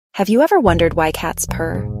Have you ever wondered why cats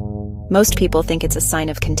purr? Most people think it's a sign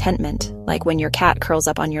of contentment, like when your cat curls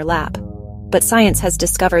up on your lap. But science has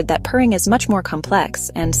discovered that purring is much more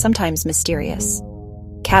complex and sometimes mysterious.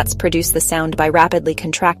 Cats produce the sound by rapidly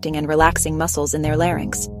contracting and relaxing muscles in their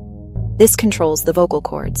larynx. This controls the vocal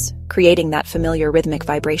cords, creating that familiar rhythmic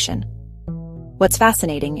vibration. What's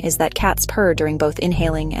fascinating is that cats purr during both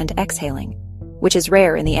inhaling and exhaling, which is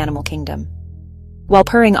rare in the animal kingdom. While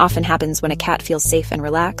purring often happens when a cat feels safe and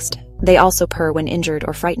relaxed, they also purr when injured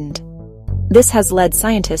or frightened. This has led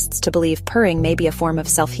scientists to believe purring may be a form of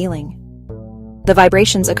self-healing. The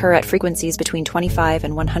vibrations occur at frequencies between 25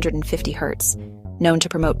 and 150 Hz, known to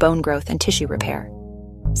promote bone growth and tissue repair.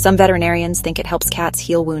 Some veterinarians think it helps cats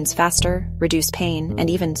heal wounds faster, reduce pain, and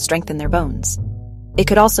even strengthen their bones. It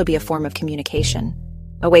could also be a form of communication,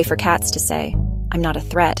 a way for cats to say, "I'm not a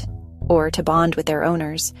threat," or to bond with their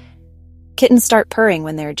owners. Kittens start purring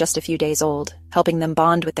when they're just a few days old, helping them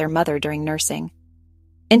bond with their mother during nursing.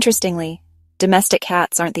 Interestingly, domestic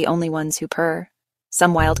cats aren't the only ones who purr.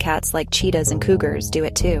 Some wild cats like cheetahs and cougars do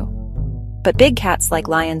it too. But big cats like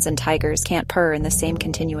lions and tigers can't purr in the same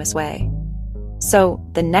continuous way. So,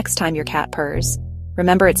 the next time your cat purrs,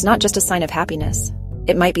 remember it's not just a sign of happiness.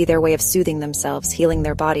 It might be their way of soothing themselves, healing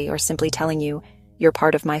their body, or simply telling you, "You're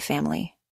part of my family."